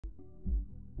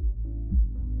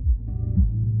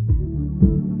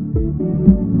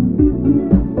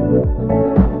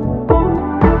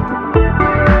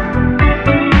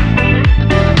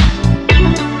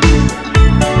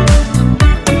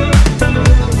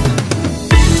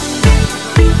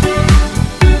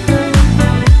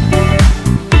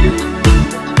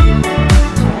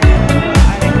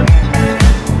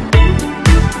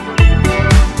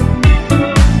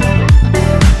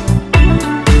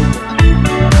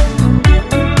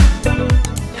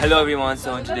Hello everyone,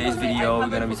 so in today's video we're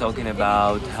gonna be talking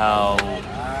about how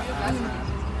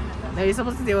no, you're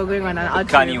supposed to say we're going on an outro.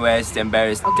 Kanye West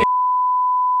embarrassed.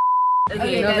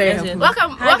 Okay,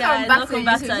 welcome back to our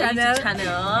YouTube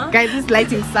channel. Guys, this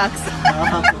lighting sucks.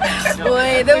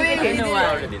 Wait, wait.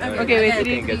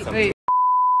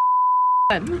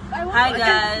 Hi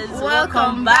guys,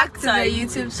 welcome back to the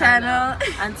YouTube channel.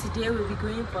 And today we'll be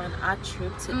going for an art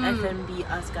trip to FNB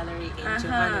Art Gallery in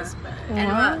Johannesburg.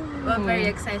 And we're very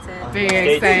excited.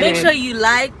 Very excited. Make sure you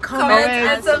like, comment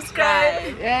and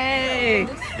subscribe. Yay!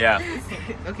 Yeah.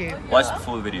 Okay. Watch the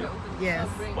full video. Yes.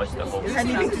 Watch the whole Is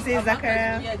video. anything to say,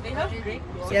 Zachariah?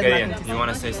 Okay, yeah. You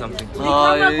wanna say something?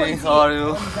 Hi, how are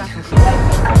you?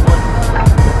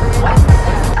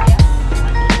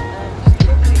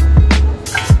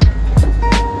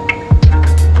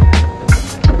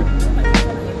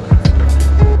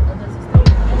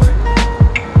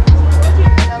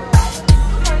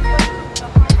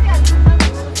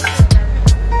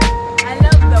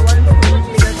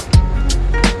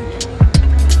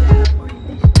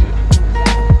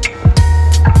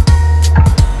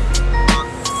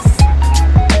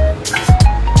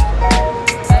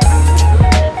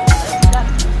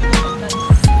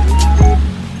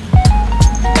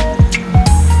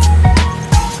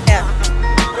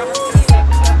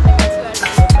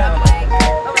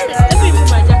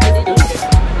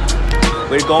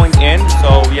 We're going in,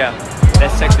 so yeah,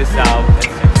 let's check this out.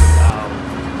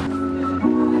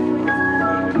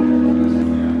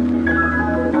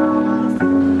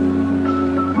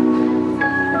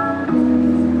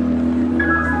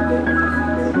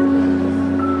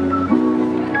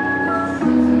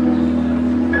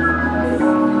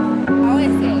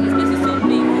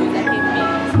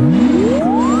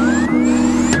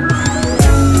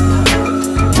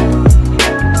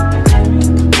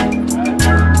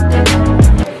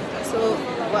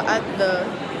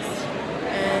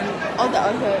 All the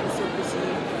art here is so pretty.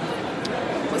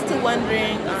 We're still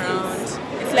wandering around.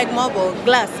 It's like marble,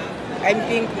 glass. I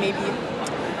think maybe.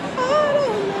 I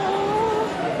don't know.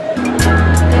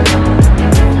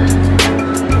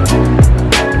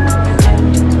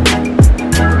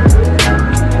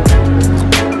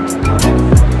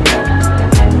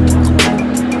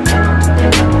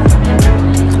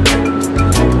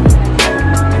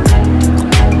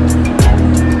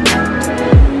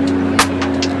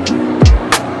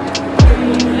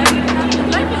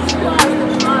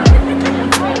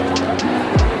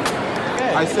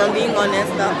 If I'm being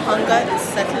honest, the hunger is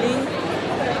settling,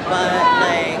 but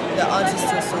like the art is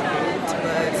still so good,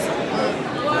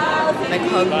 but like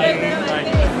hungry.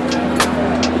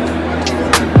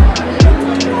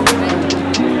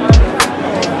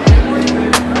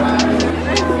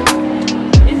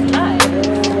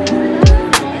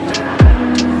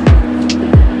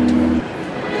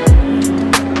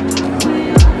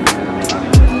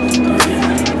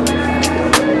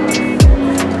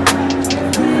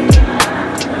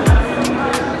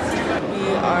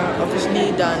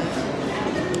 Done.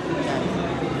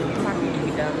 Happy to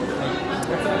be done.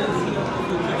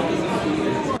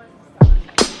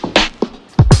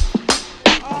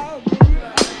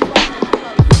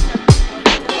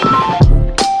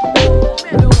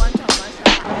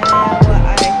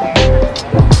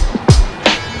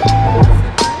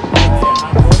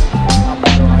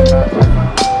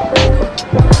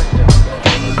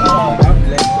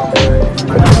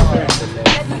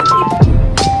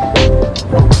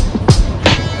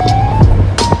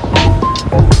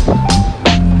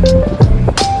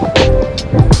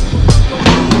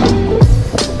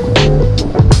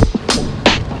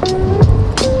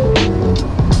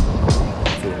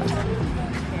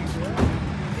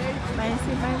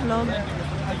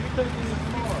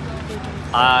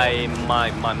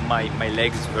 My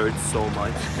legs hurt so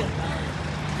much,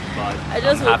 but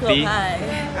I'm happy.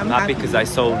 I'm happy because I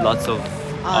saw lots of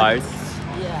art.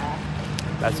 Yeah,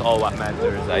 that's all what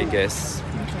matters, I guess.